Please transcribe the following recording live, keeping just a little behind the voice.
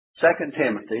2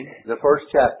 Timothy, the first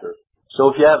chapter. So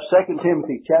if you have 2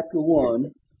 Timothy chapter 1,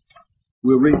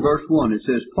 we'll read verse 1. It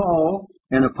says, Paul,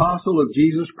 an apostle of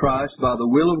Jesus Christ by the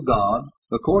will of God,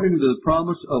 according to the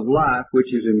promise of life which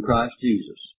is in Christ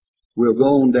Jesus. We'll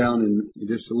go on down in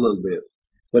just a little bit.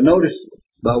 But notice,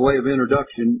 by way of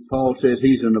introduction, Paul says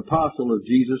he's an apostle of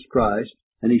Jesus Christ,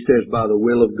 and he says by the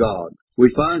will of God.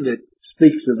 We find it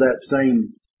speaks of that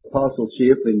same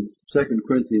apostleship in 2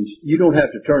 Corinthians. You don't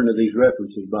have to turn to these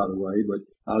references, by the way, but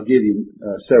I'll give you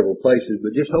several places.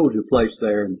 But just hold your place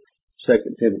there in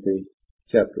 2 Timothy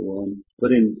chapter 1.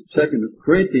 But in 2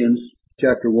 Corinthians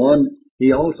chapter 1,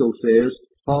 he also says,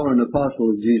 Paul, an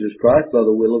apostle of Jesus Christ by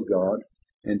the will of God,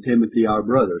 and Timothy our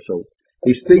brother. So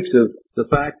he speaks of the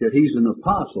fact that he's an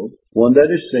apostle, one that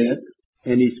is sent,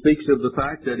 and he speaks of the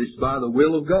fact that it's by the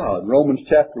will of God. Romans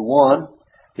chapter 1,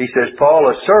 he says,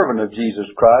 Paul, a servant of Jesus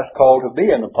Christ, called to be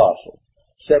an apostle,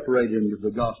 separated into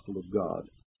the gospel of God.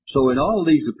 So in all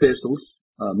these epistles,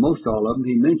 most all of them,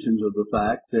 he mentions of the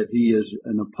fact that he is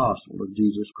an apostle of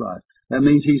Jesus Christ. That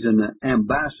means he's an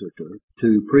ambassador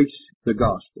to preach the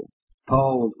gospel.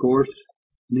 Paul, of course,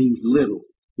 means little.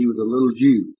 He was a little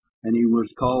Jew, and he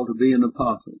was called to be an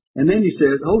apostle. And then he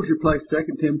says, hold your place,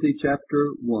 2 Timothy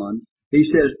chapter 1. He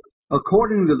says,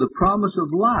 according to the promise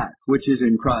of life, which is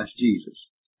in Christ Jesus.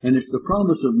 And it's the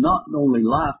promise of not only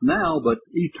life now, but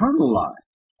eternal life.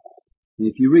 And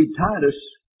if you read Titus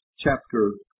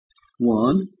chapter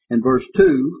 1 and verse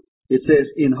 2, it says,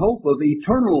 in hope of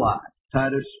eternal life.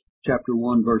 Titus chapter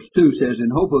 1 verse 2 says, in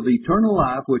hope of eternal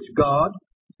life, which God,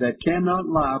 that cannot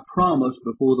lie, promised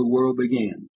before the world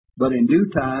began, but in due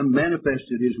time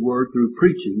manifested his word through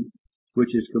preaching,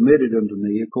 which is committed unto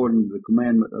me according to the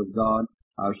commandment of God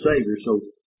our Savior. So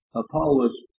Paul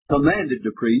was commanded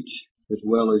to preach, as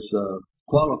well as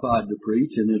qualified to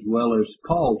preach, and as well as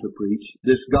called to preach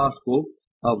this gospel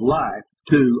of life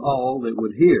to all that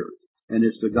would hear. And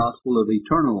it's the gospel of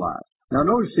eternal life. Now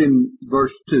notice in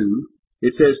verse 2,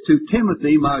 it says, to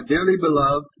Timothy, my dearly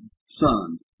beloved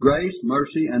son, grace,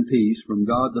 mercy, and peace from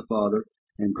God the Father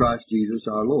and Christ Jesus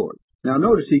our Lord. Now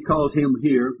notice he calls him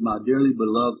here, my dearly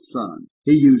beloved son.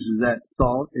 He uses that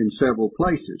thought in several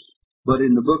places. But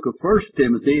in the book of 1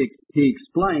 Timothy, he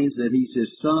explains that he's his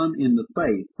son in the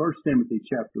faith. 1 Timothy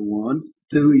chapter 1,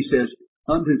 2, he says,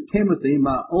 unto Timothy,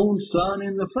 my own son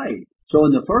in the faith. So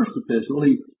in the first epistle,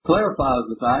 he clarifies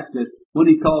the fact that when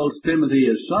he calls Timothy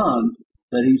his son,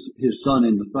 that he's his son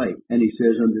in the faith. And he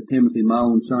says, unto Timothy, my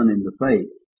own son in the faith,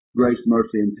 grace,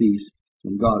 mercy, and peace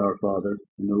from God our Father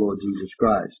and the Lord Jesus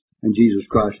Christ. And Jesus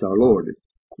Christ our Lord,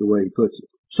 the way he puts it.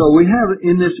 So we have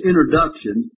in this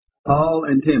introduction, Paul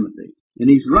and Timothy. And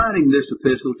he's writing this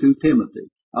epistle to Timothy.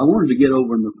 I wanted to get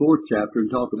over in the 4th chapter and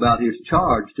talk about his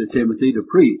charge to Timothy to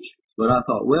preach. But I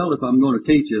thought, well, if I'm going to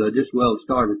teach it, I just well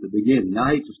start at the beginning.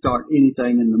 I hate to start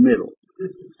anything in the middle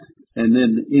and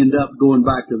then end up going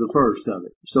back to the first of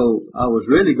it. So I was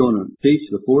really going to teach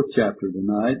the 4th chapter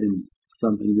tonight, and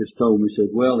something just told me, said,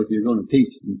 well, if you're going to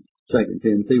teach in 2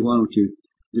 Timothy, why don't you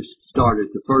just start at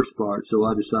the first part? So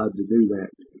I decided to do that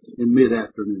in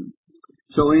mid-afternoon.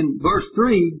 So in verse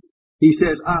 3, he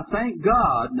says, I thank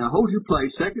God. Now hold your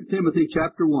place, 2 Timothy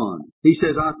chapter 1. He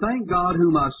says, I thank God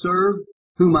whom I serve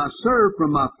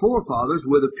from my forefathers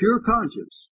with a pure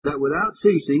conscience, that without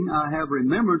ceasing I have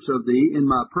remembrance of thee in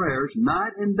my prayers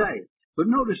night and day.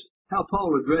 But notice how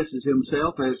Paul addresses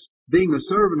himself as being a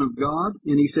servant of God,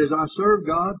 and he says, I serve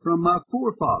God from my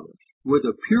forefathers with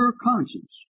a pure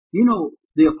conscience. You know,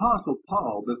 the Apostle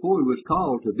Paul, before he was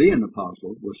called to be an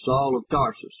apostle, was Saul of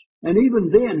Tarsus. And even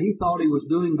then, he thought he was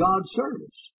doing God's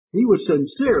service. He was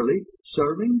sincerely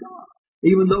serving God,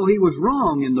 even though he was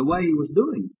wrong in the way he was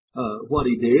doing what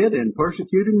he did and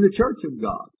persecuting the church of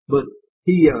God. But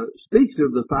he speaks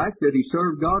of the fact that he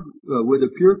served God with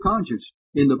a pure conscience.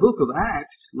 In the book of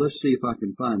Acts, let's see if I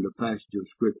can find a passage of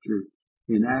Scripture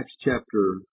in Acts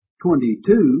chapter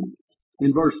 22,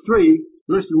 in verse 3,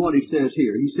 listen to what he says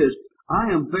here. He says,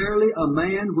 I am verily a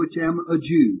man which am a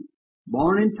Jew,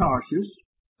 born in Tarsus,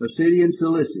 a city in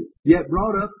Cilicia, yet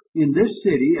brought up in this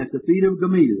city at the feet of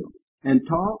Gamaliel, and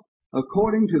taught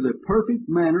according to the perfect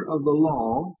manner of the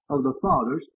law of the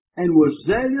fathers, and was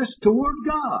zealous toward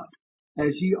God,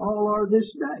 as ye all are this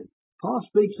day. Paul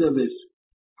speaks of his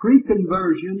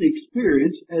pre-conversion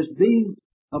experience as being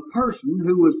a person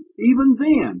who was even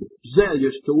then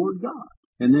zealous toward God.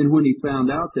 And then when he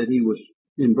found out that he was,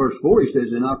 in verse 4 he says,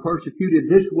 and I persecuted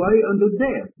this way unto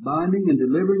death, binding and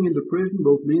delivering into prison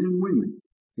both men and women.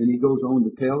 And he goes on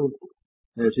to tell,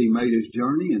 as he made his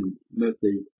journey and met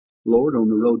the Lord on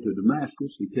the road to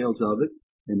Damascus, he tells of it,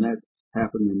 and that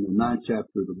happened in the 9th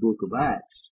chapter of the book of Acts.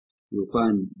 You'll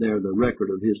find there the record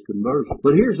of his conversion.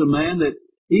 But here's a man that,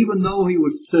 even though he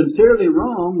was sincerely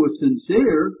wrong, was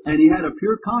sincere, and he had a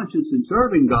pure conscience in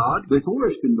serving God before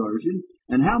his conversion,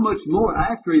 and how much more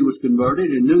after he was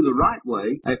converted and knew the right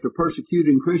way, after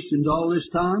persecuting Christians all this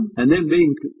time, and then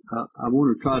being, I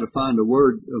want to try to find a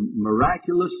word,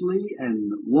 miraculously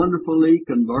and wonderfully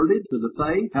converted to the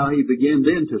faith, how he began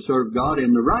then to serve God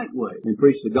in the right way and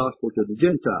preach the gospel to the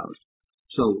Gentiles.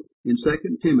 So, in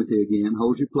 2 Timothy again,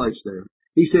 hold your place there.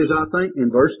 He says, I thank, in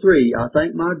verse 3, I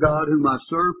thank my God whom I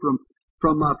serve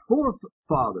from my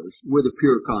forefathers with a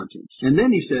pure conscience. And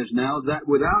then he says now that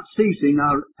without ceasing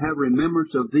I have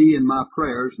remembrance of thee in my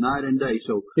prayers night and day.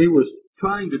 So he was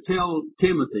trying to tell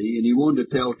Timothy, and he wanted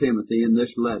to tell Timothy in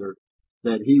this letter,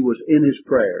 that he was in his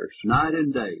prayers night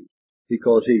and day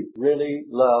because he really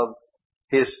loved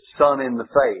his son in the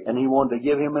faith, and he wanted to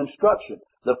give him instruction.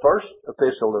 The first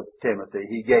epistle of Timothy,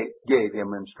 he gave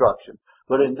him instruction.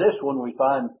 But in this one we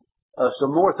find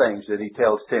some more things that he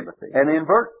tells Timothy. And in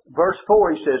verse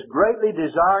 4 he says, greatly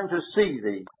desiring to see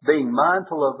thee, being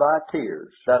mindful of thy tears,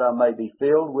 that I may be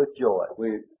filled with joy.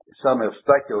 Some have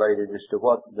speculated as to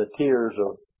what the tears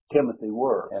of Timothy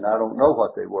were, and I don't know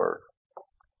what they were.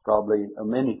 Probably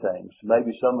many things.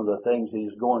 Maybe some of the things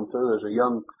he's going through as a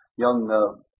young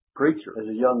preacher, as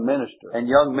a young minister. And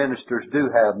young ministers do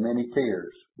have many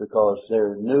tears because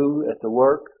they're new at the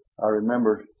work. I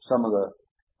remember some of the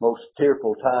most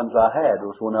tearful times I had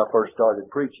was when I first started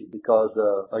preaching, because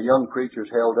a young preacher's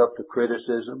held up to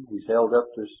criticism. He's held up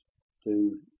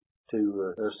to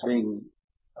being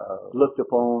looked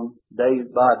upon day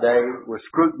by day with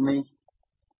scrutiny,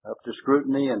 up to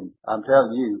scrutiny. And I'm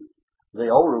telling you, the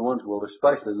older ones will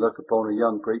especially look upon a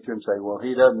young preacher and say, well,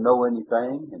 he doesn't know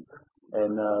anything,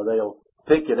 and they'll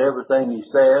pick at everything he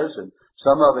says, and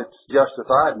some of it's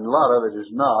justified and a lot of it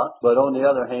is not. But on the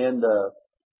other hand,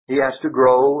 he has to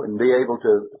grow and be able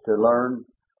to learn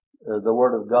the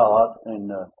Word of God.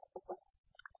 And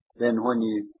then when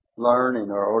you learn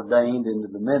and are ordained into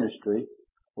the ministry,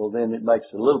 well, then it makes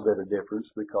a little bit of difference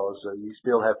because you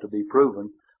still have to be proven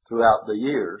throughout the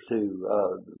years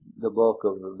to the bulk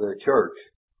of the church.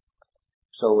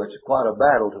 So it's quite a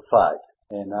battle to fight.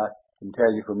 And I can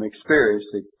tell you from experience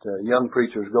that young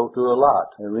preachers go through a lot.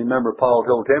 And remember, Paul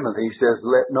told Timothy, he says,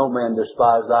 let no man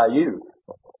despise thy youth.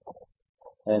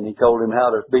 And he told him how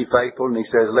to be faithful, and he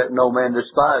says, let no man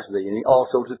despise thee. And he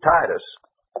also to Titus.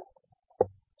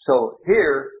 So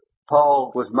here,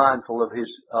 Paul was mindful of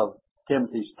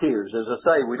Timothy's tears. As I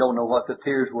say, we don't know what the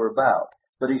tears were about.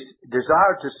 But he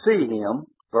desired to see him,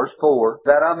 verse 4,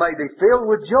 that I may be filled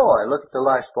with joy. Look at the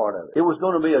last part of it. It was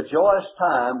going to be a joyous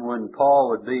time when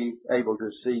Paul would be able to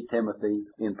see Timothy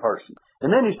in person.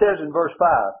 And then he says in verse 5,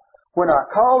 when I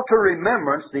call to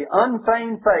remembrance the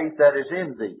unfeigned faith that is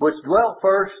in thee, which dwelt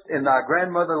first in thy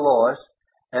grandmother Lois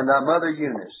and thy mother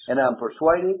Eunice, and I am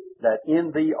persuaded that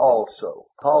in thee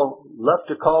also. Paul loved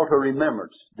to call to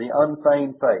remembrance the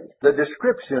unfeigned faith. The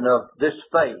description of this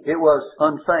faith, it was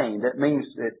unfeigned. That means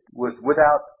it was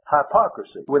without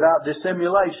hypocrisy, without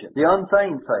dissimulation. The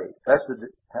unfeigned faith, that's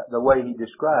the way he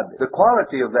described it. The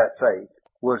quality of that faith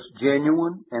was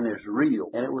genuine and is real,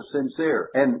 and it was sincere.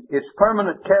 And its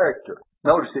permanent character,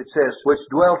 notice it says, which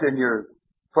dwelt in your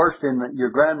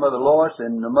grandmother Lois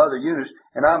and the mother Eunice,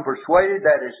 and I'm persuaded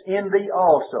that is in thee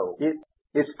also.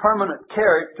 Its permanent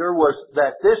character was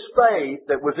that this faith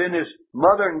that was in his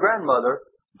mother and grandmother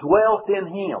dwelt in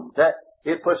him, that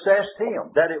it possessed him,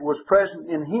 that it was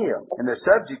present in him. And the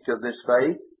subject of this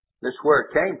faith, this where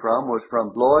it came from, was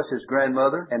from Lois, his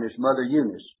grandmother, and his mother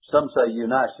Eunice. Some say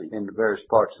Eunice in the various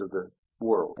parts of the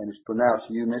world, and it's pronounced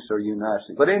Eunice or Eunice.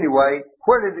 But anyway,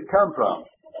 where did it come from?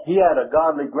 He had a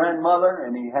godly grandmother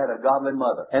and he had a godly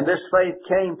mother. And this faith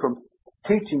came from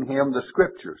teaching him the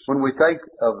Scriptures. When we think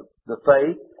of the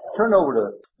faith, turn over to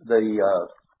the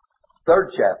 3rd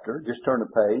chapter, just turn a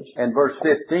page, and verse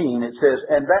 15, it says,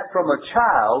 and that from a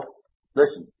child,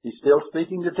 listen, he's still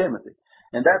speaking to Timothy,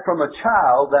 and that from a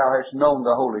child thou hast known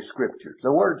the Holy Scriptures.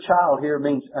 The word child here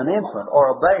means an infant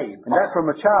or a babe. And that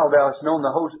from a child thou hast known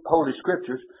the Holy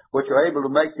Scriptures, which are able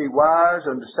to make thee wise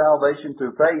unto salvation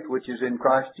through faith which is in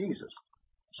Christ Jesus.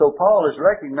 So Paul is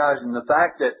recognizing the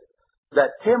fact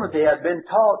that Timothy had been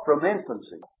taught from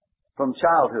infancy, from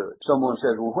childhood. Someone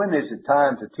says, well, when is it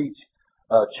time to teach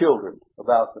children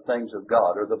about the things of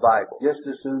God or the Bible? Just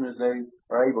as soon as they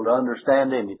are able to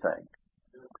understand anything.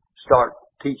 Start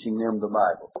teaching them the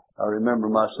Bible. I remember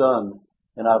my son,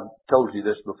 and I've told you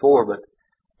this before, but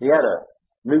he had a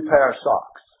new pair of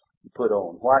socks to put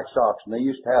on, white socks, and they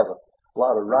used to have a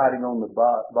lot of writing on the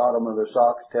bottom of their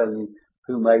socks telling you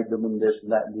who made them and this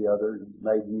and that and the other,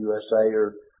 made in USA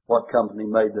or what company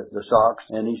made the socks,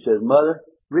 and he said, "Mother,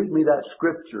 read me that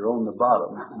scripture on the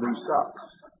bottom of these socks."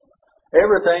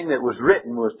 Everything that was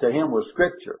written to him was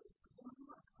scripture,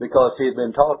 because he had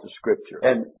been taught the scripture.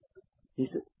 And he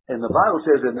said, and the Bible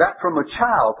says that from a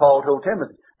child, Paul told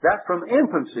Timothy, that from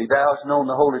infancy thou hast known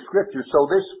the Holy Scriptures. So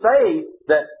this faith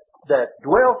that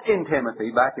dwelt in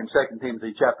Timothy, back in 2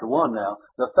 Timothy chapter 1 now,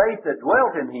 the faith that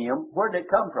dwelt in him, where did it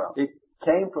come from? It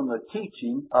came from the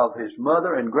teaching of his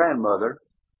mother and grandmother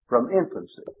from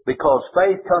infancy. Because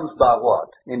faith comes by what,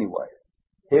 anyway?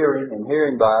 Hearing, and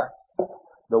hearing by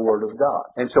the Word of God.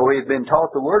 And so he had been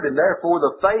taught the Word, and therefore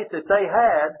the faith that they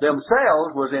had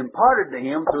themselves was imparted to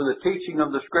him through the teaching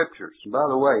of the Scriptures. And by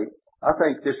the way, I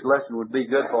think this lesson would be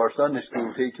good for our Sunday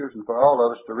school teachers and for all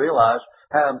of us to realize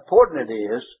how important it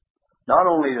is, not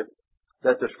only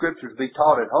that the Scriptures be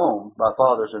taught at home by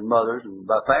fathers and mothers and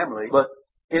by family, but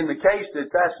in the case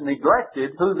that that's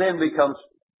neglected, who then becomes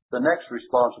the next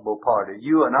responsible party?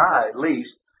 You and I, at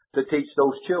least, to teach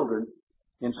those children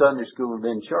in Sunday school and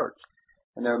in church.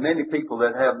 And there are many people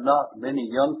that have not, many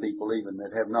young people even,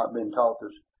 that have not been taught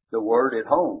the Word at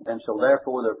home. And so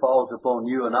therefore there falls upon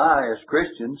you and I as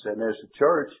Christians and as a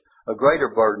church a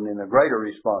greater burden and a greater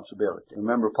responsibility.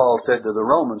 Remember Paul said to the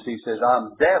Romans, he says,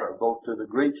 "I'm debtor both to the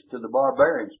Greeks, to the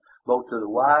barbarians, both to the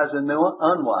wise and the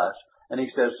unwise." And he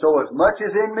says, "So as much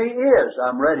as in me is,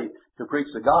 I'm ready to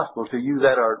preach the gospel to you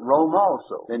that are at Rome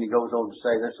also." Then he goes on to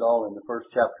say, that's all in the first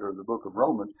chapter of the book of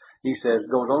Romans. He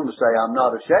goes on to say, "I'm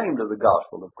not ashamed of the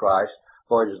gospel of Christ,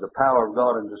 for it is the power of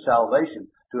God unto salvation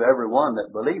to every one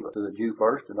that believeth, to the Jew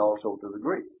first and also to the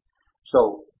Greek."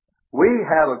 So we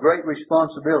have a great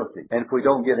responsibility. And if we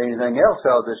don't get anything else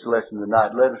out of this lesson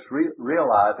tonight, let us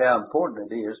realize how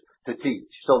important it is to teach,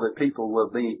 so that people will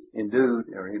be endued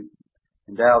or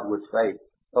endowed with faith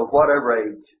of whatever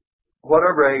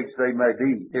age they may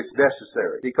be. It's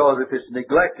necessary, because if it's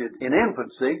neglected in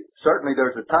infancy, certainly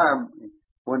there's a time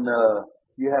when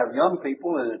you have young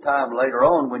people, and a time later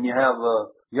on when you have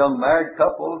young married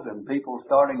couples and people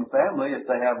starting family, if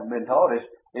they haven't been taught, it's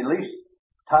at least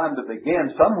time to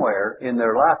begin somewhere in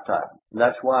their lifetime. And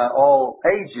that's why all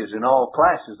ages and all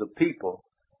classes of people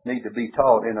need to be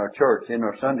taught in our church, in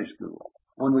our Sunday school.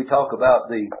 When we talk about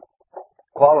the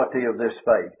quality of this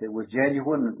faith, it was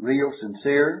genuine, real,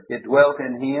 sincere. It dwelt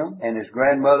in him and his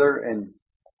grandmother and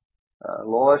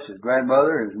Lois, his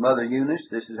grandmother, and his mother Eunice.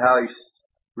 This is how he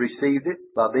received it,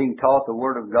 by being taught the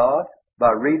Word of God,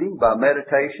 by reading, by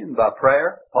meditation, by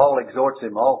prayer. Paul exhorts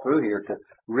him all through here to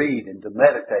read and to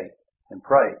meditate and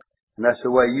pray. And that's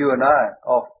the way you and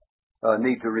I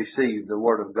need to receive the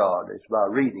Word of God. It's by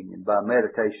reading and by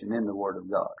meditation in the Word of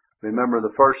God. Remember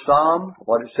the first Psalm,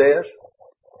 what it says?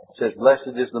 It says,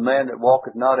 "Blessed is the man that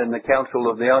walketh not in the counsel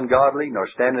of the ungodly, nor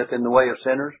standeth in the way of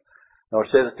sinners, nor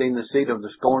sitteth in the seat of the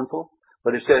scornful."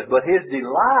 But it says, "But his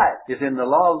delight is in the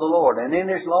law of the Lord, and in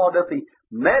his law doth he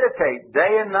meditate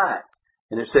day and night."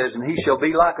 And it says, "And he shall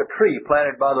be like a tree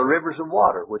planted by the rivers of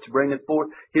water, which bringeth forth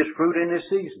his fruit in his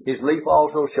season. His leaf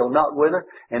also shall not wither."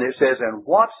 And it says, "And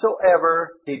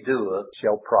whatsoever he doeth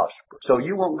shall prosper." So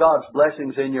you want God's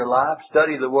blessings in your life?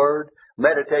 Study the Word,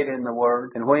 meditate in the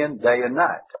Word, and when? Day and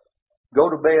night. Go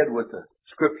to bed with the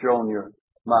Scripture on your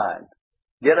mind.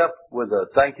 Get up with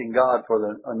thanking God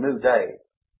for a new day,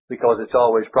 because it's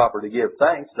always proper to give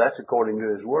thanks. That's according to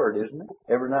His Word, isn't it?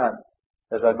 Every night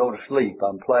as I go to sleep,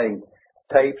 I'm playing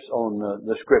tapes on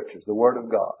the Scriptures, the Word of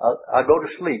God. I go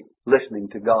to sleep listening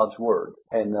to God's Word,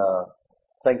 and I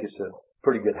think it's a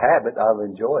pretty good habit. I've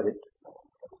enjoyed it.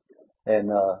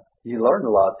 And you learn a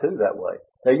lot, too, that way.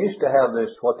 They used to have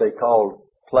this, what they called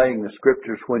playing the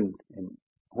Scriptures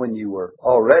when you were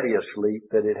already asleep,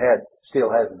 that it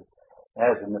still has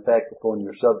an effect upon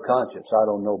your subconscious. I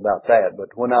don't know about that, but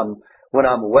when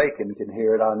I'm awake and can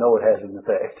hear it, I know it has an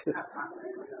effect.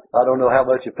 I don't know how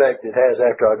much effect it has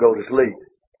after I go to sleep.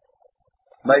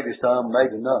 Maybe some,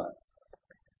 maybe none.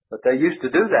 But they used to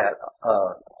do that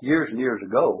years and years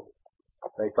ago.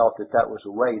 They thought that was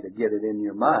a way to get it in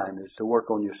your mind, is to work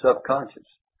on your subconscious.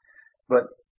 But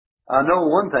I know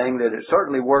one thing, that it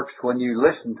certainly works when you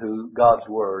listen to God's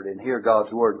Word and hear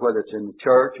God's Word, whether it's in the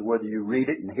church or whether you read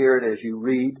it and hear it as you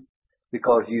read,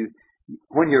 because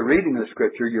when you're reading the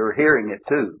Scripture, you're hearing it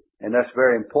too, and that's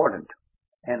very important.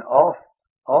 And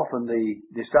often the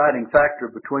deciding factor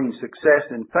between success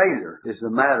and failure is the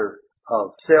matter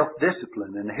of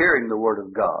self-discipline and hearing the Word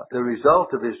of God. The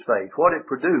result of his faith, what it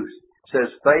produced, says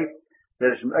faith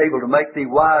that is able to make thee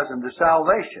wise unto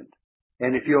salvation.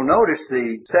 And if you'll notice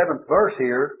the 7th verse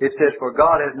here, it says, for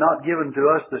God has not given to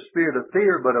us the spirit of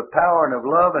fear, but of power and of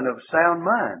love and of sound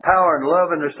mind. Power and love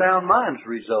and a sound mind is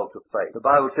a result of faith. The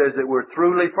Bible says that we're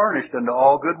truly furnished unto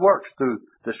all good works through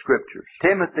the Scriptures.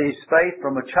 Timothy's faith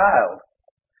from a child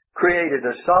created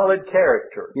a solid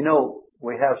character. You know,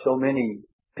 we have so many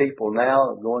people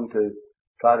now going to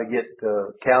try to get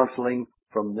counseling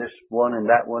from this one and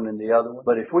that one and the other one.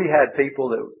 But if we had people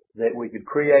that we could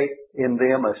create in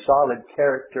them a solid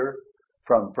character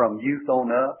from youth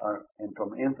on up and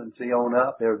from infancy on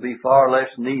up, there would be far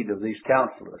less need of these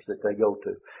counselors that they go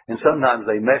to. And sometimes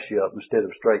they mess you up instead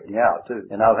of straightening you out too.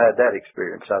 And I've had that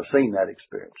experience. I've seen that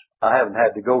experience. I haven't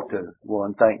had to go to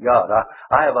one, thank God.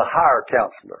 I have a higher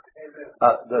counselor.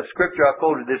 The scripture I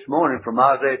quoted this morning from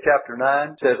Isaiah chapter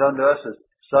 9 says, unto us a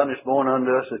Son is born,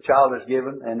 unto us a child is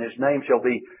given, and his name shall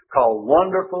be called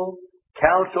Wonderful,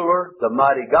 Counselor, the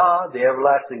Mighty God, the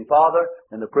Everlasting Father,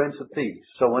 and the Prince of Peace.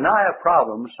 So when I have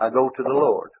problems, I go to the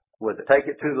Lord with it. Take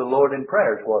it to the Lord in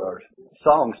prayer is what our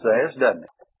song says, doesn't it?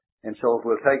 And so if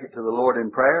we'll take it to the Lord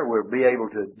in prayer, we'll be able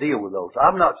to deal with those.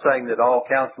 I'm not saying that all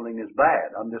counseling is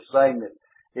bad. I'm just saying that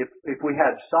if we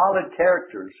had solid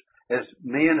characters as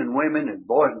men and women and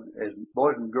as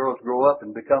boys and girls grow up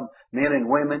and become men and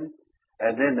women,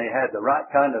 and then they had the right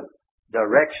kind of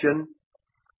direction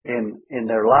in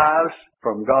their lives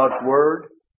from God's Word,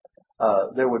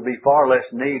 there would be far less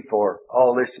need for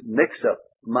all this mix-up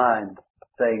mind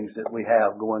things that we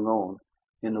have going on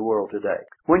in the world today.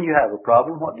 When you have a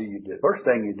problem, what do? First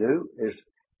thing you do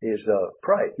is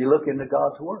pray. You look into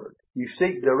God's Word. You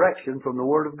seek direction from the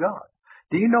Word of God.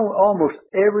 Do you know almost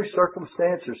every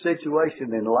circumstance or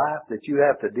situation in life that you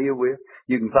have to deal with,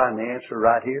 you can find the answer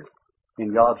right here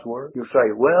in God's Word? You'll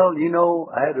say, well, you know,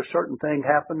 I had a certain thing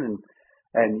happen,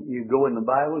 and you go in the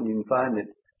Bible and you can find that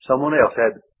someone else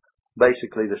had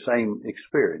basically the same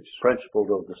experience, principles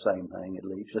of the same thing at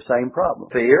least, the same problem.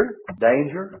 Fear,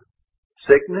 danger,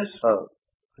 sickness,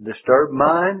 a disturbed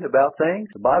mind about things.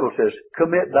 The Bible says,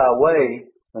 commit thy way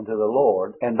unto the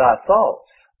Lord, and thy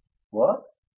thoughts, what?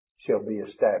 Shall be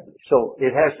established. So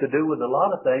it has to do with a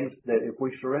lot of things that if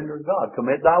we surrender to God,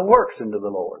 commit thy works unto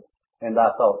the Lord, and thy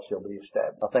thoughts shall be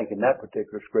established. I think in that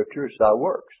particular scripture it's thy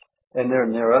works. And there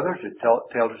are others that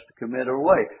tells us to commit our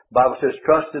way. The Bible says,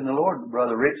 trust in the Lord.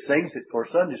 Brother Rich sings it for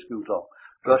Sunday school song.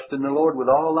 Trust in the Lord with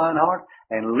all thine heart,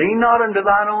 and lean not unto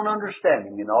thine own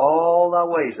understanding. In all thy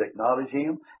ways acknowledge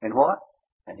Him, and what?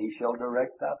 And He shall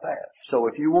direct thy path. So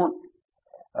if you want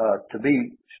to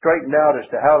be straightened out as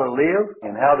to how to live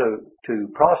and how to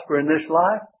prosper in this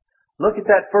life, look at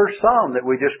that first Psalm that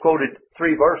we just quoted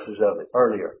 3 verses of it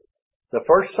earlier. The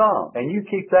first Psalm, and you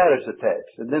keep that as a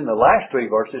text. And then the last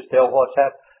 3 verses tells what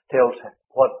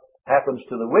happens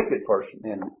to the wicked person.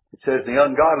 And it says, the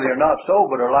ungodly are not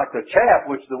so, but are like the chaff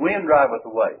which the wind driveth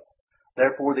away.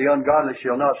 Therefore the ungodly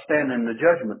shall not stand in the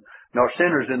judgment, nor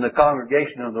sinners in the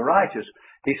congregation of the righteous.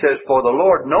 He says, for the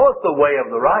Lord knoweth the way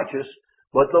of the righteous,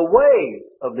 but the way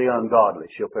of the ungodly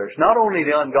shall perish. Not only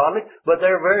the ungodly, but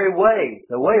their very way,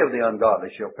 the way of the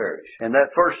ungodly shall perish. And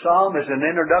that first Psalm is an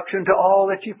introduction to all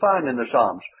that you find in the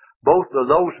Psalms, both of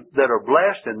those that are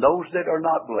blessed and those that are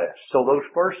not blessed. So those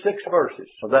first 6 verses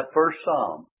of that first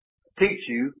Psalm teach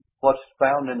you what's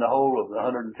found in the whole of the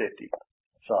 150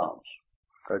 Psalms.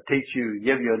 Or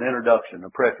give you an introduction,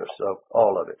 a preface of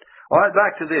all of it. All right,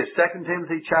 back to this, 2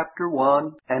 Timothy chapter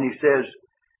 1, and he says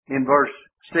in verse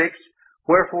 6,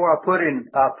 wherefore I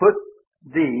put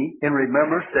thee in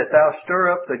remembrance that thou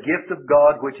stir up the gift of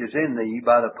God which is in thee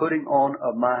by the putting on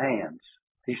of my hands.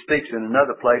 He speaks in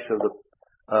another place of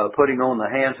the putting on the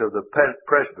hands of the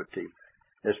presbytery,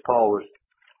 as Paul was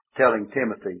telling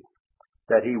Timothy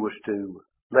that he was to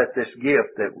let this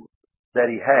gift that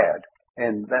he had,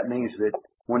 and that means that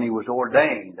when he was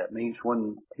ordained, that means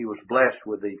when he was blessed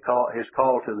with his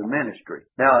call to the ministry.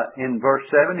 Now, in verse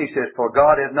 7, he says, for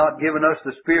God hath not given us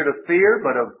the spirit of fear,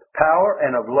 but of power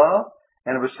and of love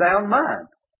and of a sound mind.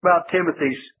 About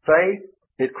Timothy's faith,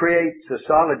 it creates a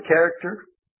solid character.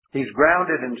 He's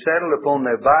grounded and settled upon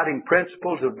the abiding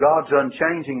principles of God's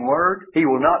unchanging Word. He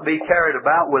will not be carried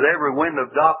about with every wind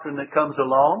of doctrine that comes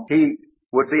along. He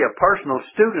would be a personal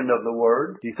student of the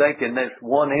Word. Do you think in this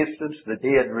one instance that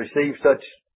he had received such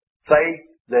faith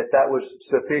that was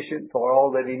sufficient for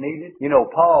all that he needed? You know,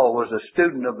 Paul was a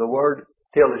student of the Word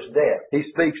till his death. He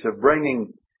speaks of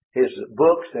bringing his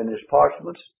books and his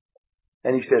parchments,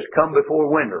 and he says, come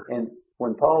before winter. And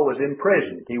when Paul was in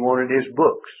prison, he wanted his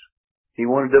books. He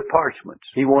wanted the parchments.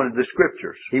 He wanted the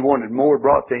scriptures. He wanted more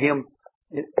brought to him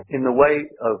in the way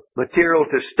of material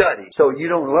to study. So you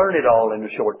don't learn it all in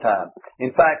a short time.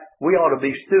 In fact, we ought to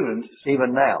be students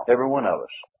even now, every one of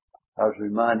us. I was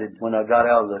reminded when I got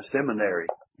out of the seminary,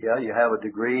 yeah, you have a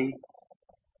degree,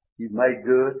 you've made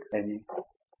good, and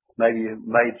maybe you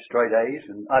made straight A's,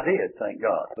 and I did, thank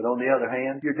God. But on the other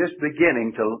hand, you're just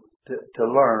beginning to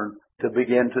learn, to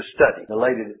begin to study. The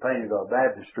lady that painted our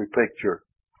baptistry picture,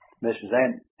 Mrs.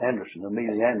 Anderson,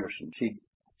 Amelia Anderson,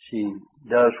 she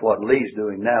does what Lee's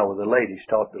doing now with the ladies,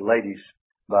 taught the ladies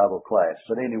Bible class.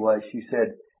 But anyway, she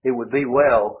said it would be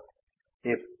well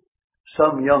if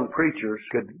some young preachers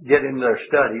could get in their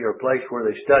study or place where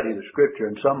they study the Scripture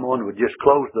and someone would just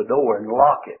close the door and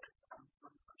lock it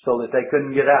so that they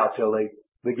couldn't get out till they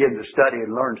begin to study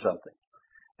and learn something.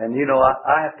 And you know,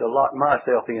 I have to lock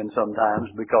myself in sometimes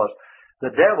because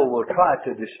the devil will try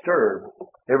to disturb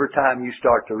every time you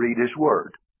start to read his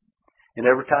Word. And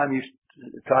every time you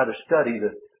try to study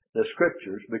the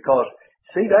Scriptures, because,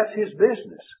 see, that's his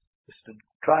business. It's to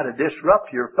try to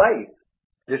disrupt your faith.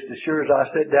 Just as sure as I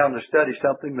sit down to study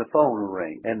something, the phone will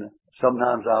ring. And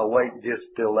sometimes I'll wait just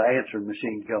till the answering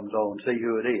machine comes on and see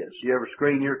who it is. You ever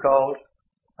screen your calls?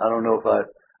 I don't know if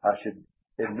I should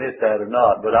admit that or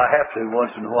not, but I have to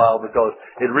once in a while because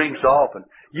it rings so often.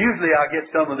 Usually I get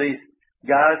some of these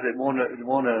guys that want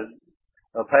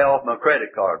to pay off my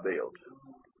credit card bills.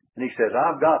 And he says,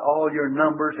 I've got all your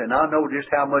numbers and I know just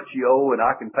how much you owe and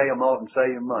I can pay them off and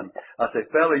save you money. I say,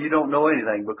 fella, you don't know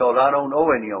anything because I don't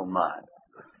owe any on mine.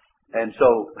 And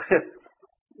so,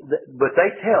 but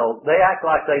they act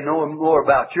like they know more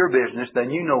about your business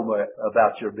than you know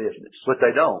about your business, but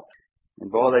they don't.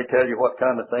 And boy, they tell you what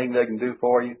kind of thing they can do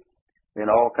for you and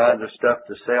all kinds of stuff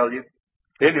to sell you.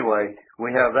 Anyway,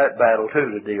 we have that battle too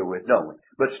to deal with, don't we?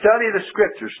 But study the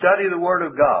Scriptures, study the Word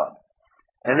of God.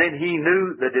 And then he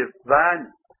knew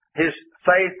his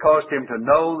faith caused him to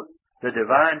know the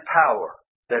divine power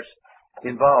that's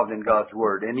involved in God's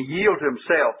Word. And he yielded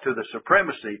himself to the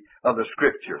supremacy of the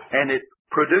Scripture. And it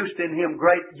produced in him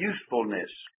great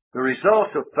usefulness. The results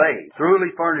of faith,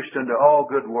 truly furnished unto all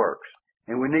good works.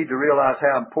 And we need to realize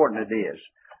how important it is.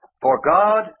 For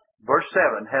God, verse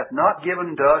 7, hath not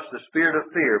given to us the spirit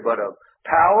of fear, but of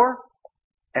power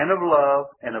and of love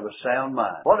and of a sound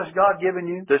mind. What has God given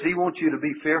you? Does He want you to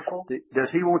be fearful? Does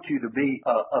He want you to be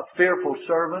a fearful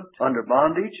servant under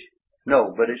bondage?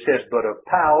 No, but it says, but of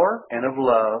power and of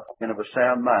love and of a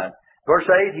sound mind. Verse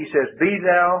 8, he says, Be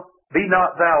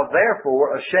not thou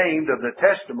therefore ashamed of the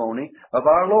testimony of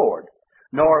our Lord,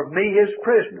 nor of me his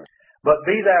prisoner, but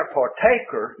be thou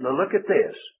partaker, now look at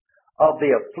this, of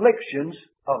the afflictions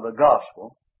of the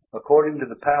gospel, according to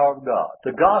the power of God.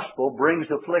 The gospel brings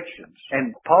afflictions.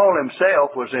 And Paul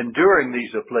himself was enduring these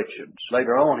afflictions.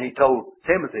 Later on, he told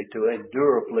Timothy to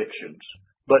endure afflictions.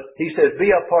 But he says,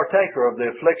 be a partaker of the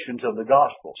afflictions of the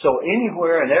gospel. So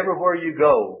anywhere and everywhere you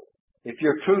go, if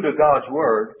you're true to God's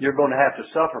Word, you're going to have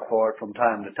to suffer for it from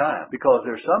time to time. Because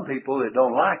there's some people that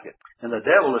don't like it. And the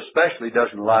devil especially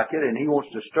doesn't like it. And he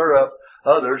wants to stir up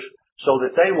others so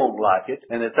that they won't like it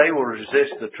and that they will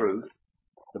resist the truth.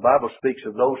 The Bible speaks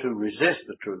of those who resist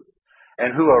the truth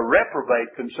and who are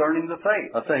reprobate concerning the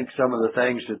faith. I think some of the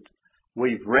things that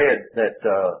we've read that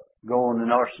go on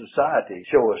in our society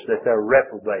show us that they're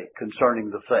reprobate concerning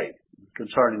the faith,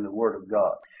 concerning the Word of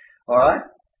God. All right?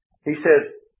 He says,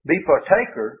 be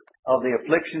partaker of the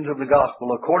afflictions of the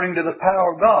gospel according to the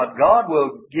power of God. God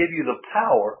will give you the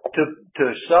power to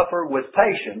suffer with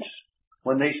patience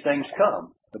when these things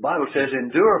come. The Bible says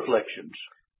endure afflictions.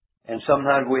 And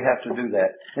sometimes we have to do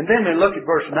that. And then we look at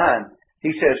verse 9.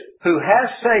 He says, who has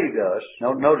saved us.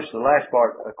 Notice the last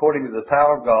part, according to the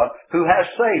power of God. Who has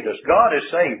saved us. God has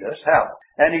saved us. How?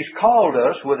 And He's called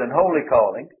us with an holy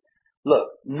calling.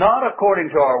 Look, not according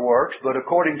to our works, but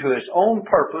according to His own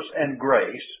purpose and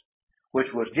grace, which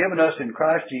was given us in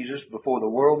Christ Jesus before the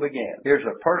world began. Here's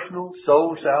a personal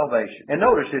soul salvation. And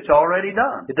notice it's already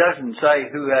done. It doesn't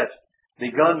say who has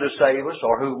begun to save us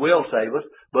or who will save us,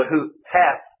 but who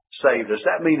hath saved us.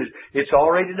 That means it's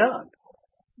already done.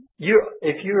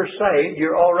 If you're saved,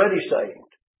 you're already saved.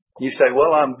 You say,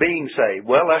 well, I'm being saved.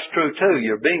 Well, that's true too.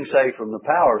 You're being saved from the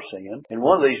power of sin. And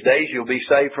one of these days you'll be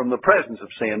saved from the presence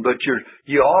of sin. But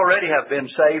you already have been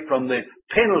saved from the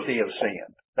penalty of sin.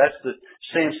 That's the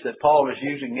sense that Paul is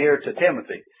using here to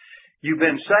Timothy. You've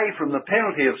been saved from the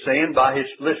penalty of sin by His,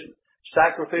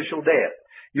 sacrificial death.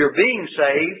 You're being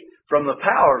saved from the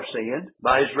power of sin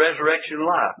by His resurrection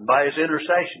life, by His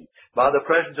intercession, by the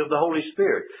presence of the Holy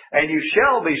Spirit. And you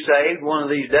shall be saved one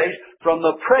of these days from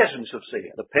the presence of sin,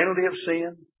 the penalty of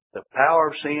sin, the power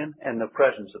of sin, and the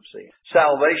presence of sin.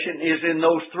 Salvation is in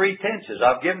those three tenses.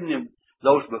 I've given you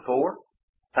those before,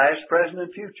 past, present,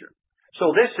 and future.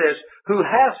 So this says, who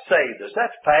has saved us?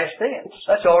 That's past tense.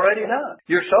 That's already done.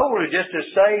 Your soul is just as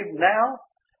saved now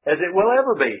as it will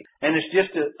ever be. And it's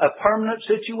just a permanent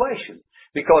situation.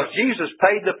 Because Jesus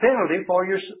paid the penalty for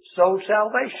your soul's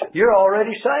salvation. You're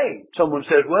already saved. Someone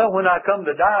says, well, when I come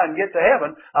to die and get to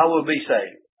heaven, I will be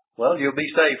saved. Well, you'll be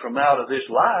saved from out of this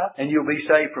life, and you'll be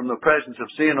saved from the presence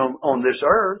of sin on this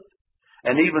earth,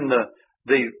 and even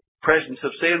the presence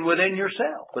of sin within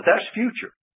yourself. But that's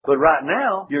future. But right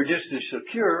now, you're just as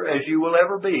secure as you will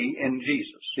ever be in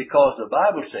Jesus, because the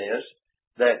Bible says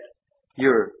that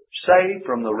you're saved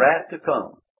from the wrath to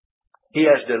come. He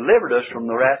has delivered us from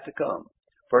the wrath to come.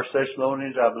 1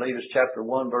 Thessalonians, I believe, is chapter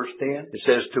 1, verse 10. It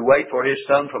says, to wait for His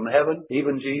Son from heaven,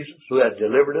 even Jesus, who has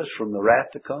delivered us from the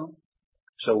wrath to come.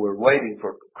 So we're waiting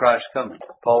for Christ's coming.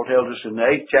 Paul tells us in the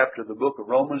 8th chapter of the book of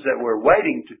Romans that we're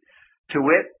waiting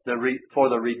for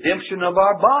the redemption of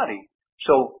our body.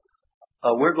 So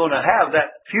we're going to have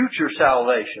that future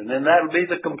salvation, and that'll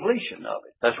be the completion of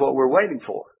it. That's what we're waiting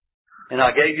for. And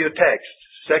I gave you a text,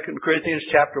 2 Corinthians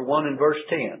chapter 1 and verse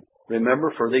 10.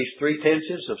 Remember, for these three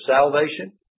tenses of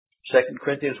salvation, 2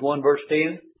 Corinthians 1 verse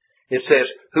 10, it says,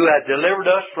 who hath delivered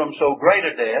us from so great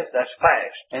a death, that's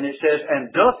past. And it says,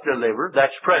 and doth deliver,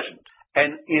 that's present.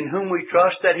 And in whom we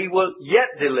trust that He will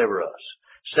yet deliver us.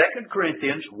 2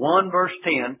 Corinthians 1 verse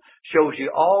 10 shows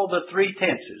you all the three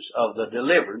tenses of the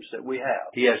deliverance that we have.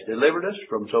 He has delivered us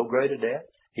from so great a death.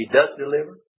 He doth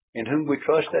deliver. In whom we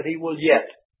trust that He will yet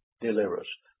deliver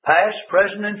us. Past,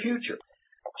 present, and future.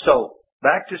 So,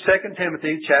 back to 2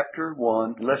 Timothy chapter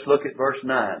 1. Let's look at verse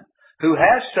 9. Who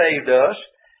has saved us.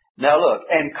 Now look,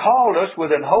 and called us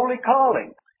with an holy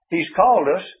calling. He's called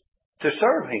us to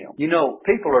serve Him. You know,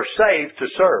 people are saved to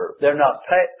serve.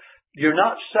 You're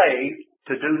not saved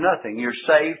to do nothing. You're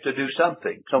saved to do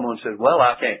something. Someone says, well,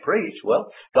 I can't preach.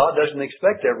 Well, God doesn't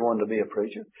expect everyone to be a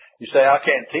preacher. You say, I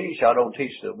can't teach. I don't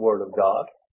teach the Word of God.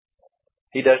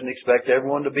 He doesn't expect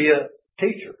everyone to be a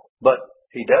teacher. But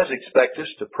He does expect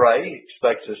us to pray. He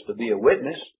expects us to be a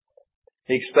witness.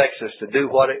 He expects us to do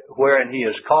wherein He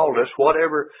has called us.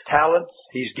 Whatever talents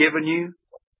He's given you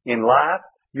in life,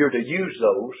 you're to use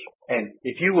those. And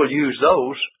if you will use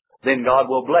those, then God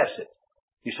will bless it.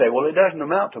 You say, well, it doesn't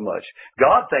amount to much.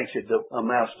 God thinks it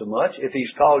amounts to much. If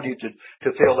He's called you to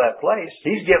fill that place,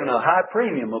 He's given a high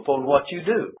premium upon what you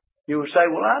do. You will say,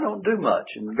 well, I don't do much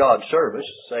in God's service.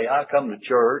 Say, I come to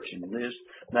church and this,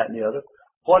 that, and the other.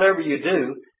 Whatever you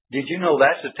do, did you know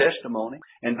that's a testimony?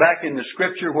 And back in the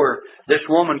scripture where this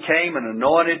woman came and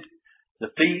anointed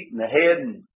the feet and the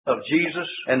head of Jesus,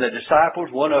 and the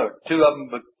disciples, one or two of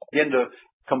them began to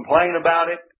complain about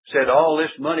it, said all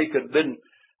this ointment could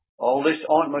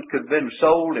have been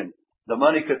sold and the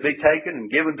money could be taken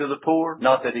and given to the poor.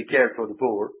 Not that He cared for the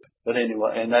poor, but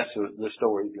anyway, and that's the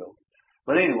story goes.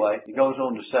 But anyway, he goes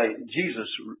on to say, Jesus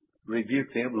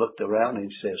rebuked him, looked around, and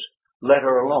He says, let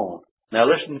her alone. Now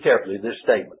listen carefully to this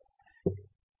statement.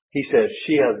 He says,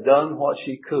 she has done what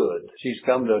she could. She's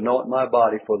come to anoint my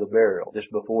body for the burial. This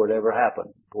before it ever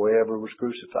happened, before He ever was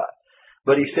crucified.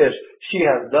 But He says, she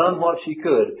has done what she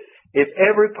could. If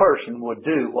every person would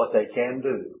do what they can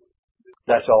do,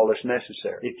 that's all that's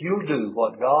necessary. If you do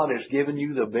what God has given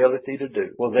you the ability to do,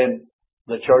 well then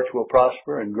the church will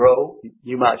prosper and grow.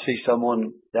 You might see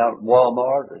someone down at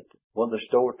Walmart or one of the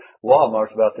stores.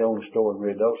 Walmart's about the only store in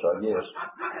Ruidoso, I guess.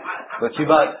 But you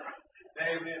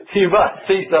might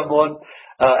see someone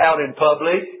out in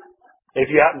public, if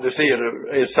you happen to see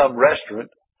it at some restaurant,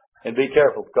 and be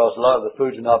careful because a lot of the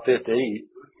food's not fit to eat.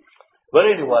 But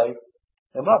anyway,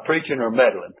 am I preaching or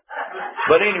meddling?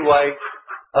 But anyway,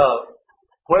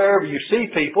 wherever you see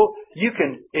people, you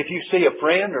can, if you see a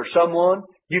friend or someone,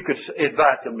 you could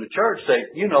invite them to church. Say,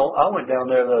 you know, I went down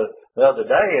there the other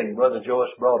day and Brother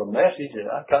Joyce brought a message and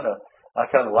I kind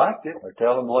of liked it. Or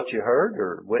tell them what you heard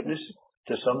or witness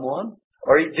to someone.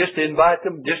 Or you just invite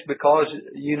them just because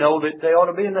you know that they ought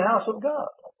to be in the house of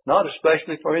God. Not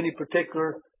especially for any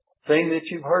particular thing that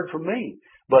you've heard from me.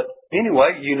 But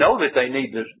anyway, you know that they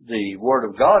need the Word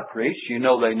of God preached. You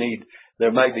know there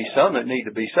may be some that need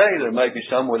to be saved. There may be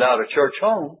some without a church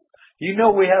home. You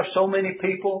know we have so many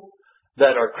people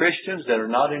that are Christians that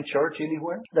are not in church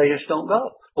anywhere. They just don't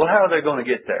go. Well, how are they going to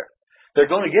get there?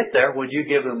 They're going to get there when you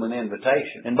give them an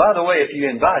invitation. And by the way, if you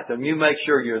invite them, you make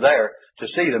sure you're there to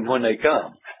see them when they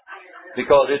come.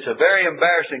 Because it's a very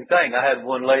embarrassing thing. I had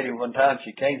one lady one time,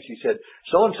 she came, she said,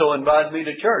 so-and-so invited me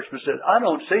to church. But said, I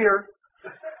don't see her.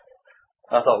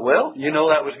 I thought, well, you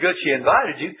know, that was good she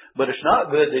invited you, but it's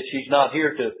not good that she's not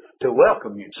here to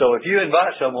welcome you. So if you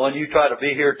invite someone, you try to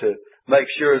be here to make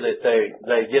sure that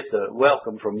they get the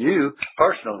welcome from you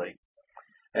personally,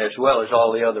 as well as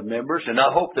all the other members. And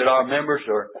I hope that our members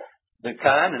are the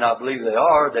kind, and I believe they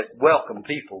are, that welcome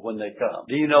people when they come.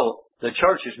 Do you know, The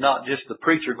church is not just the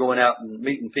preacher going out and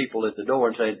meeting people at the door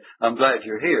and saying, I'm glad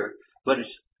you're here, but it's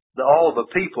all the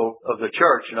people of the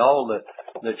church and all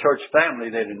the church family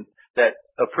that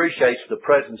appreciates the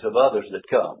presence of others that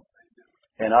come.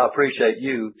 And I appreciate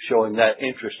you showing that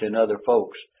interest in other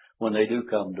folks when they do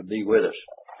come to be with us.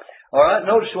 All right,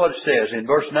 notice what it says in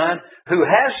verse 9, who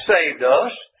has saved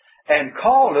us and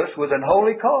called us with an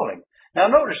holy calling. Now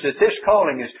notice that this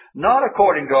calling is not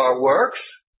according to our works.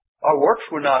 Our works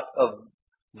were not of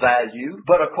value,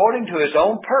 but according to His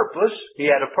own purpose, He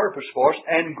had a purpose for us,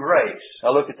 and grace.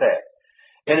 Now look at that.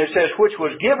 And it says, which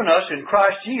was given us in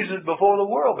Christ Jesus before the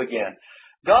world began.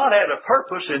 God had a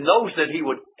purpose in those that He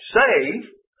would save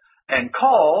and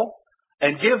call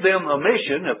and give them a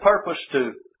mission, a purpose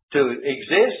to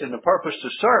exist and a purpose to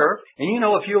serve. And you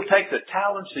know, if you'll take the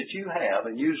talents that you have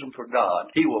and use them for God,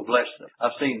 He will bless them.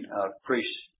 I've seen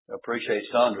appreciate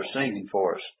Sandra singing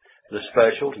for us the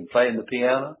specials and playing the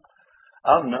piano.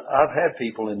 I've had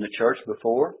people in the church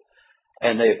before,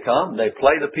 and they had come, they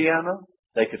play the piano,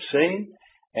 they could sing,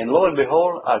 and lo and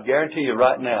behold, I guarantee you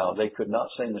right now, they could not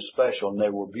sing the special, and they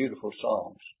were beautiful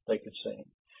songs they could sing.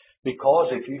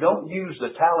 Because if you don't use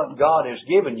the talent God has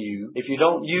given you, if you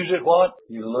don't use it, what?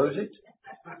 You lose it.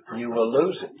 You will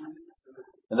lose it.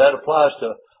 And that applies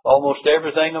to almost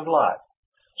everything of life.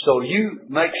 So you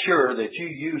make sure that you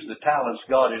use the talents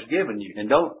God has given you, and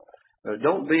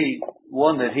don't be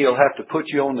one that He'll have to put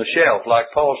you on the shelf like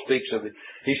Paul speaks of it.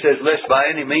 He says, lest by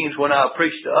any means when I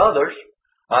preach to others,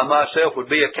 I myself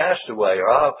would be a castaway, or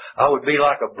I would be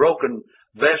like a broken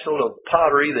vessel of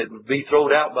pottery that would be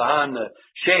thrown out behind the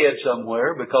shed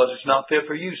somewhere because it's not fit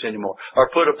for use anymore, or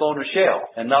put up on a shelf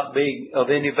and not be of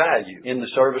any value in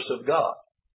the service of God.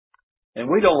 And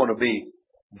we don't want to be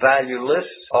valueless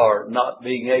or not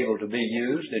being able to be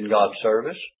used in God's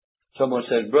service. Someone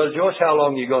says, Brother Joyce, how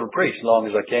long are you going to preach? As long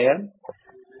as I can.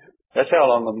 That's how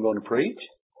long I'm going to preach.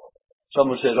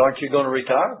 Someone says, aren't you going to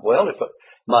retire? Well, if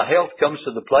my health comes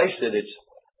to the place that it's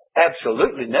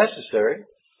absolutely necessary,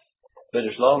 but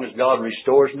as long as God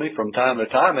restores me from time to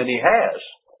time, and He has,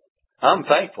 I'm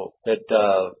thankful that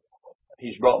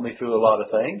He's brought me through a lot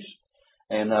of things,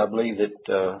 and I believe that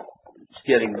it's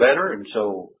getting better, and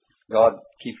so God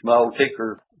keeps my old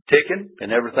ticker ticking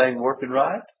and everything working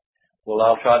right. Well,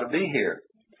 I'll try to be here.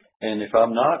 And if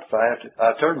I'm not,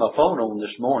 I turned my phone on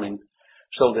this morning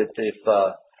so that if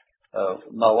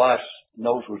my wife's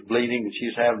nose was bleeding and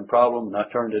she's having a problem, and I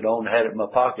turned it on and had it in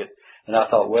my pocket. And I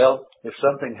thought, well, if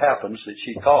something happens that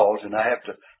she calls and I have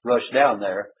to rush down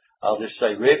there, I'll just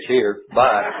say, Rich, here,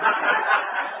 bye.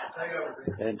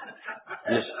 And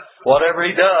just whatever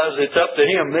he does, it's up to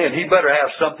him then. He better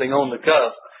have something on the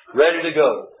cuff ready to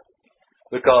go,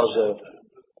 because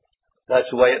that's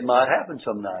the way it might happen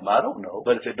sometime. I don't know.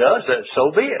 But if it does,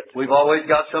 so be it. We've always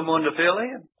got someone to fill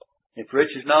in. If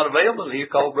Rich is not available,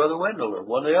 he'll call Brother Wendell or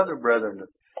one of the other brethren,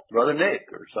 Brother Nick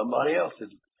or somebody else to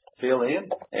fill in,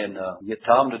 and get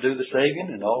Tom to do the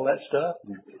singing and all that stuff.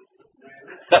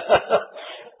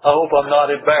 I hope I'm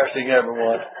not embarrassing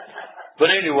everyone. But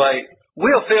anyway,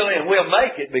 we'll fill in. We'll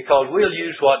make it because we'll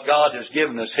use what God has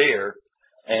given us here,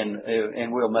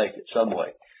 and we'll make it some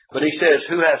way. But he says,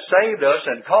 who has saved us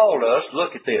and called us,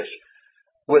 look at this,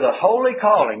 with a holy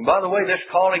calling. By the way, this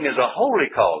calling is a holy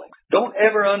calling. Don't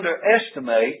ever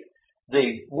underestimate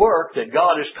the work that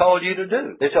God has called you to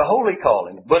do. It's a holy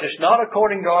calling, but it's not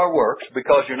according to our works,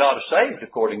 because you're not saved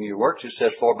according to your works. It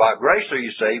says, for by grace are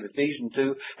you saved, Ephesians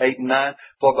 2:8 and 9.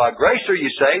 For by grace are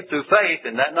you saved through faith,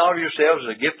 and that not of yourselves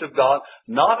is a gift of God,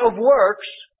 not of works.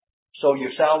 So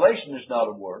your salvation is not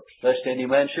of works, lest any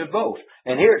man should boast.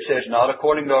 And here it says, not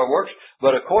according to our works,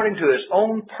 but according to His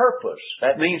own purpose.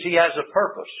 That means He has a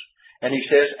purpose. And He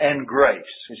says, and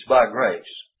grace. It's by grace,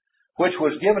 which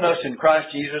was given us in Christ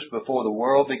Jesus before the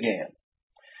world began.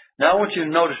 Now I want you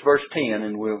to notice verse 10,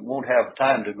 and we won't have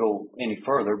time to go any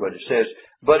further, but it says,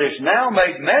 but is now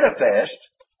made manifest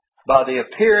by the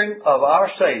appearing of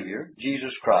our Savior,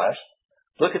 Jesus Christ.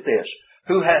 Look at this.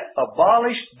 Who hath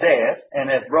abolished death and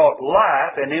hath brought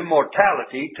life and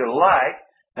immortality to light.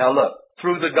 Now look,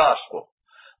 through the gospel.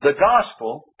 The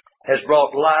gospel has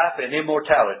brought life and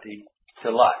immortality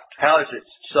to light. How is it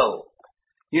so?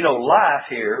 You know, life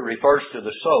here refers to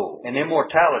the soul, and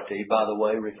immortality, by the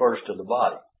way, refers to the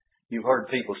body. You've heard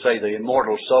people say the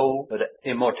immortal soul, but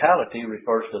immortality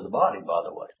refers to the body, by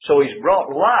the way. So He's brought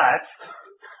life,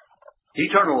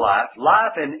 eternal life,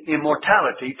 life and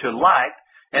immortality to light.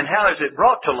 And how is it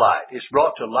brought to light? It's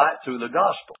brought to light through the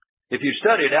gospel. If you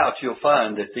study it out, you'll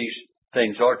find that these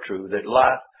things are true, that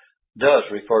life does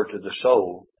refer to the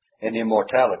soul and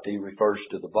immortality refers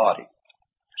to the body.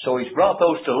 So He's brought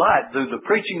those to light through the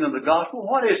preaching of the gospel.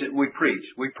 What is it we preach?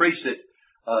 We preach that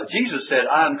Jesus said,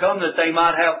 I am come that they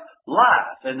might have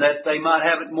life, and that they might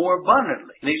have it more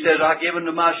abundantly. And He says, I give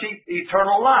unto my sheep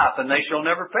eternal life, and they shall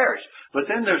never perish. But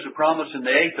then there's a promise in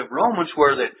the 8th of Romans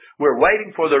where that we're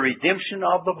waiting for the redemption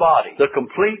of the body, the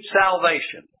complete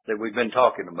salvation that we've been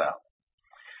talking about.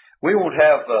 We won't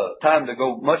have time to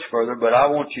go much further, but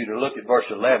I want you to look at verse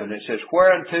 11. It says,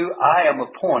 whereunto I am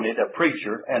appointed a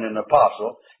preacher and an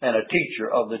apostle and a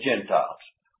teacher of the Gentiles.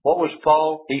 What was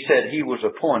Paul? He said he was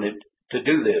appointed to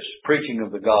do this, preaching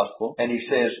of the gospel. And he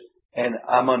says, and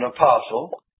I'm an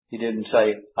apostle. He didn't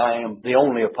say, I am the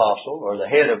only apostle or the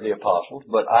head of the apostles,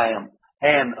 but I am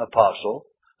an apostle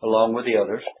along with the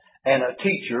others, and a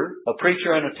teacher, a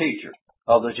preacher and a teacher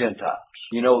of the Gentiles.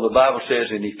 You know, the Bible says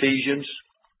in Ephesians,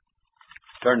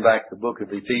 turn back to the book of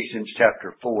Ephesians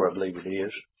chapter 4, I believe it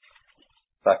is,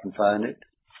 if I can find it.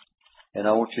 And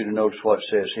I want you to notice what it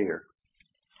says here.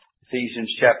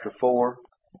 Ephesians chapter 4,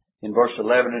 in verse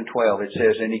 11 and 12, it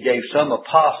says, and He gave some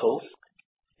apostles,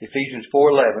 Ephesians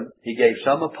 4:11, He gave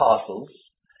some apostles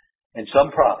and some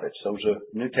prophets. Those are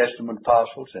New Testament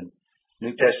apostles and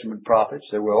New Testament prophets.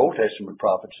 There were Old Testament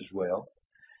prophets as well.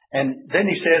 And then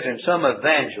He says, and some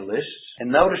evangelists,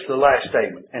 and notice the last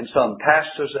statement, and some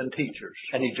pastors and teachers.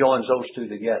 And He joins those two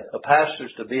together. A pastor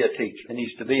is to be a teacher, and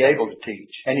he's to be able to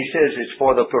teach. And He says it's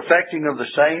for the perfecting of the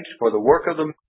saints, for the work of the